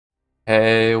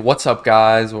Hey, what's up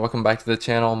guys? Welcome back to the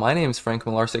channel. My name is Frank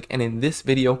Mularcik, and in this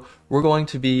video we're going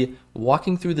to be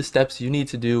walking through the steps you need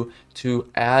to do to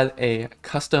add a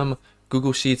custom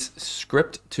Google Sheets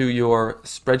script to your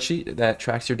spreadsheet that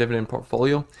tracks your dividend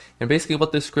portfolio. And basically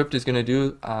what this script is going to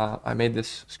do, I made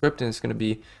this script and it's going to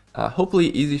be hopefully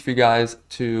easy for you guys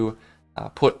to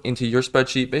put into your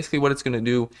spreadsheet. Basically what it's going to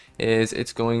do is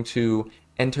it's going to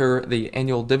enter the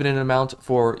annual dividend amount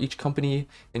for each company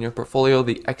in your portfolio,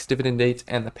 the ex-dividend date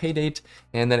and the pay date,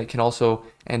 and then it can also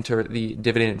enter the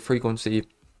dividend frequency,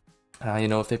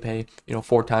 if they pay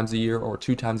 4 times a year or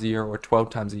 2 times a year or 12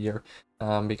 times a year,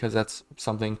 because that's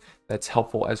something that's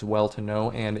helpful as well to know,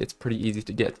 and it's pretty easy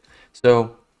to get.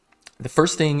 So the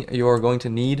first thing you're going to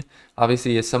need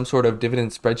obviously is some sort of dividend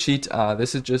spreadsheet.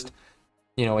 This is just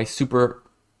a super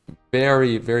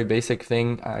very basic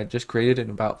thing I just created in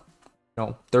about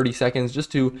 30 seconds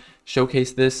just to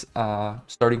showcase this,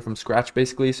 starting from scratch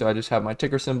basically. So I just have my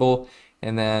ticker symbol,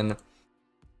 and then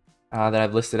that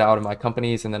I've listed out in my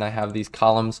companies, and then I have these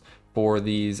columns for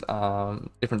these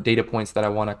different data points that I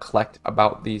want to collect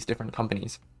about these different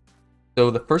companies. So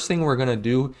the first thing we're going to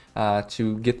do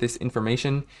to get this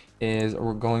information is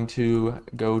we're going to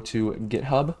go to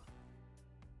GitHub,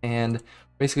 and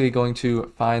basically going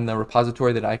to find the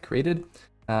repository that I created,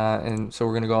 and so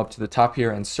we're going to go up to the top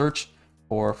here and search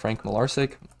for Frank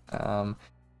Mularcik.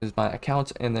 This is my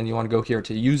account, and then you want to go here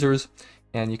to users,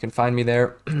 and you can find me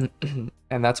there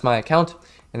and that's my account.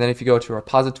 And then if you go to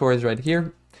repositories right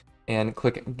here and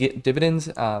click get dividends,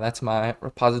 that's my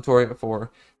repository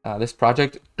for this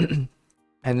project.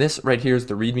 And this right here is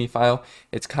the README file.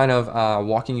 It's kind of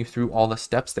walking you through all the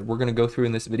steps that we're going to go through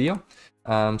in this video.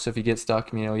 So if you get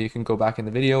stuck, you can go back in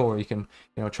the video, or you can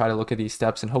try to look at these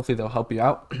steps, and hopefully they'll help you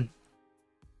out.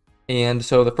 And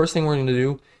so the first thing we're going to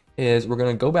do is we're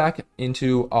going to go back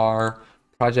into our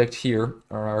project here,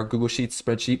 or our Google Sheets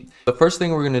spreadsheet. The first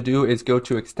thing we're going to do is go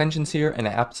to extensions here and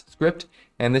apps script,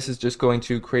 and this is just going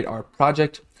to create our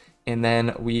project, and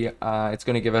then it's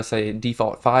going to give us a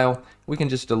default file. We can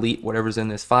just delete whatever's in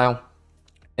this file,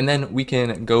 and then we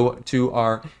can go to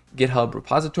our GitHub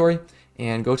repository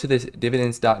and go to this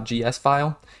dividends.gs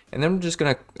file, and then we're just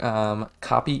going to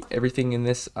copy everything in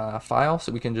this file.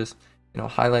 So we can just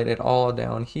highlight it all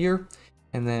down here,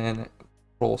 and then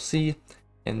Control C,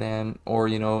 and then, or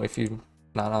if you're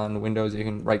not on Windows, you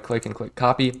can right click and click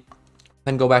copy,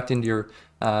 then go back into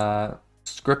your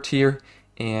script here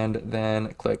and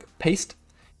then click paste,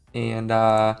 and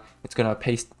it's going to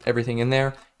paste everything in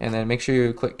there. And then make sure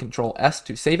you click Control S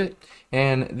to save it.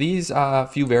 And these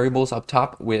few variables up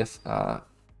top with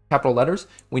capital letters,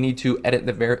 we need to edit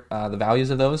the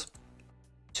values of those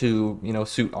to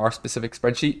suit our specific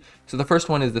spreadsheet. So the first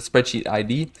one is the spreadsheet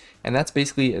ID, and that's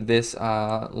basically this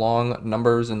long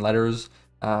numbers and letters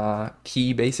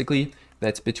key basically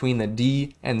that's between the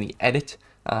D and the edit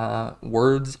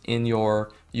words in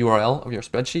your URL of your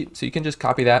spreadsheet. So you can just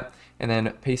copy that and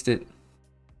then paste it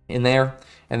in there.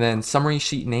 And then summary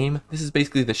sheet name, this is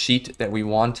basically the sheet that we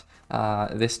want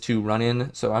this to run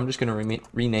in. So I'm just going to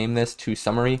rename this to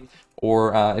summary,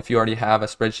 or if you already have a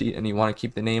spreadsheet and you want to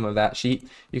keep the name of that sheet,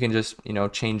 you can just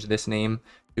change this name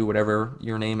to whatever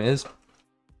your name is.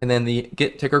 And then the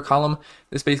get ticker column,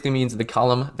 this basically means the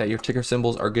column that your ticker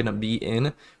symbols are going to be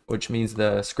in, which means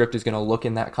the script is going to look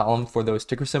in that column for those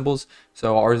ticker symbols.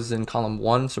 So ours is in column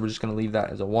 1, so we're just going to leave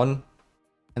that as a 1.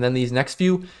 And then these next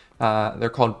few, they're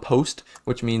called post,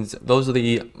 which means those are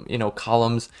the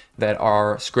columns that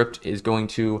our script is going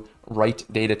to write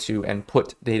data to and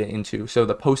put data into. So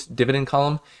the post dividend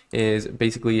column is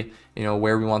basically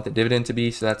where we want the dividend to be.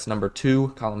 So that's number 2,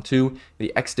 column 2.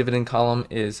 The ex dividend column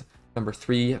is number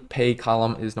 3, pay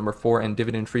column is number 4, and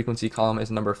dividend frequency column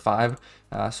is number 5.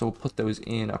 So we'll put those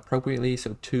in appropriately.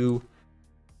 So 2,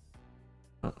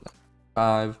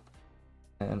 5.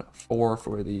 And 3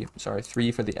 for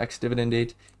the ex-dividend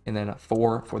date, and then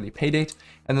 4 for the pay date.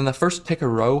 And then the first ticker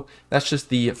row, that's just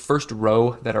the first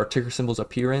row that our ticker symbols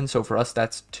appear in. So for us,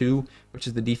 that's 2, which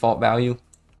is the default value.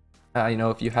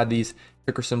 If you had these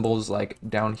ticker symbols like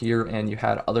down here and you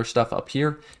had other stuff up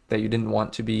here that you didn't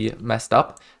want to be messed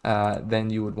up,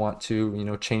 then you would want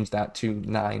to change that to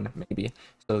 9 maybe,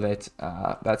 so that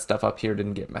that stuff up here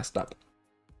didn't get messed up.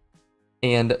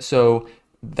 And so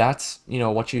that's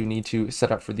what you need to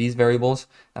set up for these variables,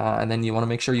 and then you want to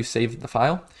make sure you save the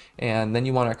file, and then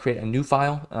you want to create a new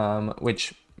file,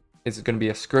 which is going to be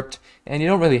a script. And you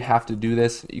don't really have to do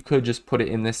this, you could just put it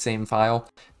in this same file,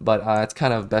 but it's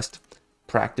kind of best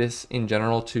practice in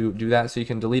general to do that. So you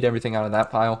can delete everything out of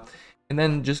that file, and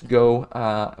then just go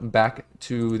back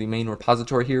to the main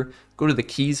repository here, go to the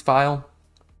keys file,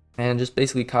 and just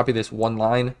basically copy this one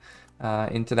line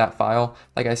into that file.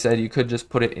 Like I said, you could just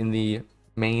put it in the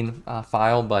main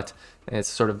file, but it's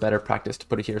sort of better practice to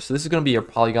put it here. So this is going to be your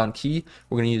Polygon key.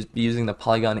 We're going to be using the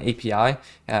Polygon API.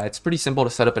 It's pretty simple to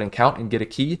set up an account and get a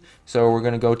key. So we're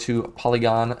going to go to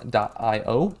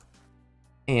polygon.io.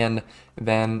 And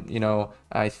then,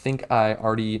 I think I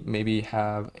already maybe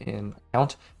have an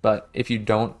account, but if you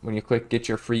don't, when you click get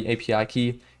your free API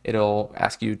key, it'll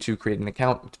ask you to create an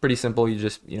account. It's pretty simple. You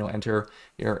just, enter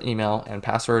your email and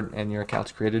password and your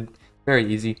account's created.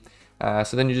 Very easy.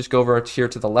 So then you just go over here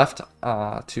to the left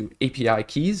to API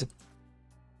keys,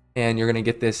 and you're going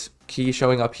to get this key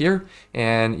showing up here,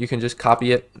 and you can just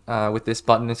copy it with this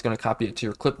button. It's going to copy it to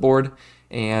your clipboard,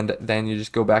 and then you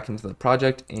just go back into the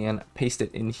project and paste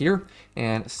it in here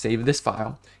and save this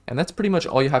file. And that's pretty much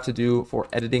all you have to do for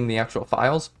editing the actual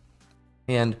files.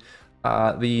 And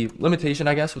the limitation,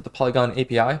 I guess, with the Polygon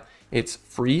API, it's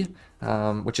free,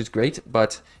 which is great,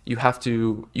 but you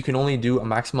can only do a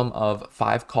maximum of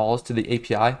 5 calls to the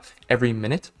API every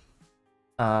minute.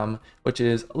 Which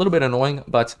is a little bit annoying,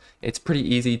 but it's pretty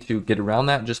easy to get around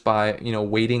that just by,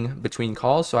 waiting between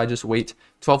calls. So I just wait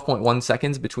 12.1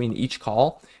 seconds between each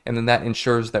call, and then that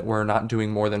ensures that we're not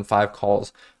doing more than 5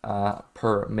 calls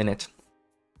per minute.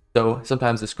 So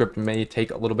sometimes the script may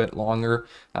take a little bit longer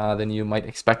than you might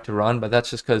expect to run, but that's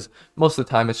just because most of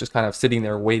the time it's just kind of sitting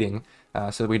there waiting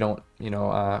so that we don't,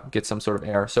 get some sort of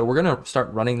error. So we're going to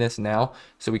start running this now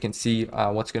so we can see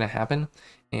what's going to happen.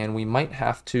 And we might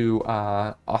have to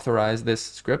authorize this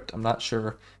script. I'm not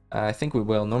sure. I think we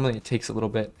will. Normally it takes a little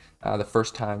bit the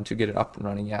first time to get it up and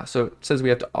running. Yeah, so it says we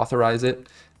have to authorize it.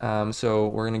 So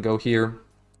we're going to go here,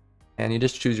 and you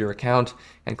just choose your account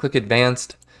and click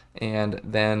advanced, and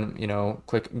then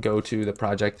click go to the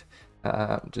project,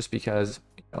 just because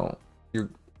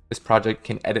this project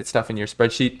can edit stuff in your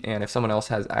spreadsheet, and if someone else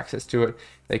has access to it,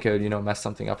 they could mess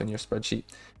something up in your spreadsheet.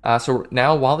 So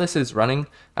now while this is running,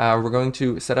 we're going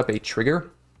to set up a trigger.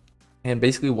 And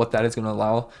basically what that is going to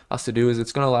allow us to do is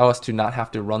it's going to allow us to not have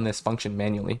to run this function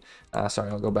manually. Sorry,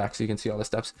 I'll go back so you can see all the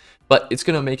steps. But it's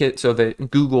going to make it so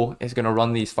that Google is going to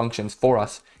run these functions for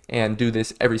us and do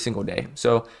this every single day.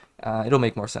 So it'll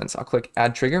make more sense. I'll click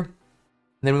add trigger.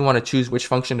 Then we want to choose which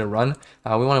function to run.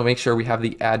 We want to make sure we have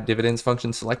the add dividends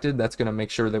function selected. That's going to make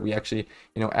sure that we actually,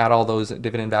 add all those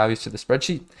dividend values to the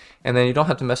spreadsheet. And then you don't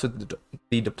have to mess with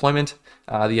the deployment.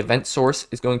 The event source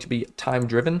is going to be time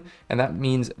driven, and that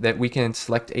means that we can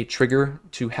select a trigger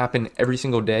to happen every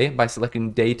single day by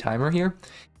selecting day timer here.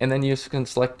 And then you can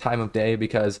select time of day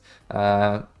because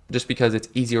just because it's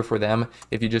easier for them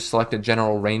if you just select a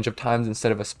general range of times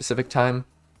instead of a specific time.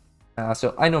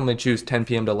 So I normally choose 10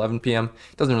 p.m. to 11 p.m.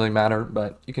 It doesn't really matter,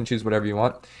 but you can choose whatever you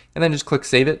want. And then just click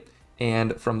save it.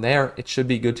 And from there, it should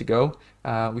be good to go.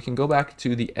 We can go back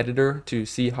to the editor to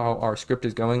see how our script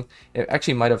is going. It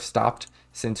actually might have stopped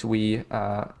since we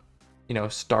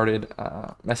started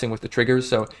messing with the triggers.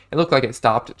 So it looked like it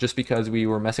stopped just because we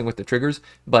were messing with the triggers,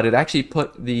 but it actually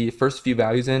put the first few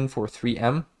values in for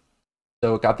 3M.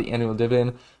 So it got the annual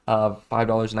dividend of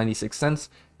 $5.96,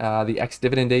 the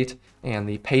ex-dividend date, and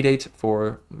the pay date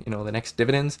for the next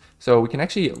dividends. So we can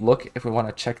actually look, if we want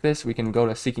to check this, we can go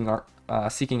to Seeking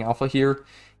Alpha here,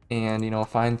 and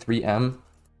find 3M,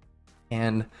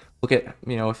 and look at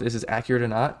if this is accurate or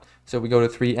not. So we go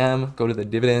to 3M, go to the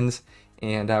dividends,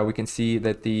 and we can see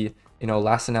that the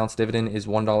last announced dividend is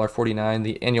 $1.49.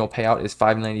 The annual payout is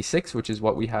 $5.96, which is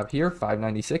what we have here,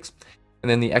 $5.96. And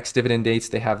then the ex-dividend dates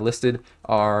they have listed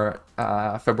are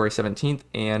February 17th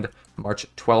and March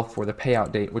 12th for the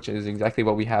payout date, which is exactly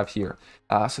what we have here.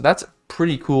 So that's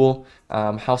pretty cool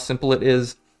how simple it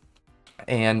is.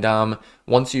 And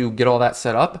once you get all that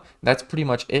set up, that's pretty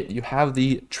much it. You have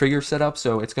the trigger set up,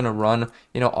 so it's going to run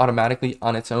automatically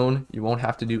on its own. You won't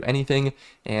have to do anything,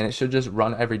 and it should just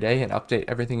run every day and update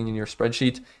everything in your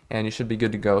spreadsheet, and you should be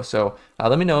good to go. So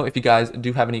let me know if you guys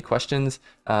do have any questions.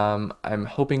 I'm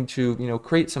hoping to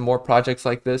create some more projects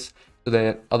like this so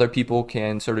that other people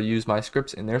can sort of use my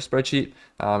scripts in their spreadsheet.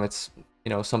 It's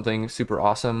something super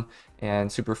awesome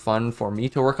and super fun for me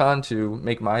to work on to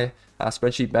make my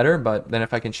spreadsheet better. But then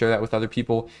if I can share that with other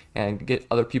people and get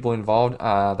other people involved,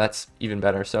 that's even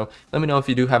better. So let me know if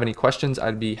you do have any questions.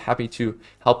 I'd be happy to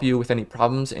help you with any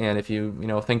problems. And if you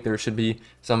think there should be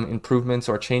some improvements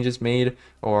or changes made,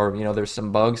 or there's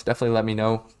some bugs, definitely let me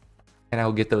know and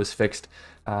I'll get those fixed.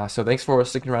 So thanks for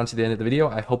sticking around to the end of the video.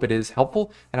 I hope it is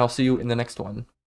helpful, and I'll see you in the next one.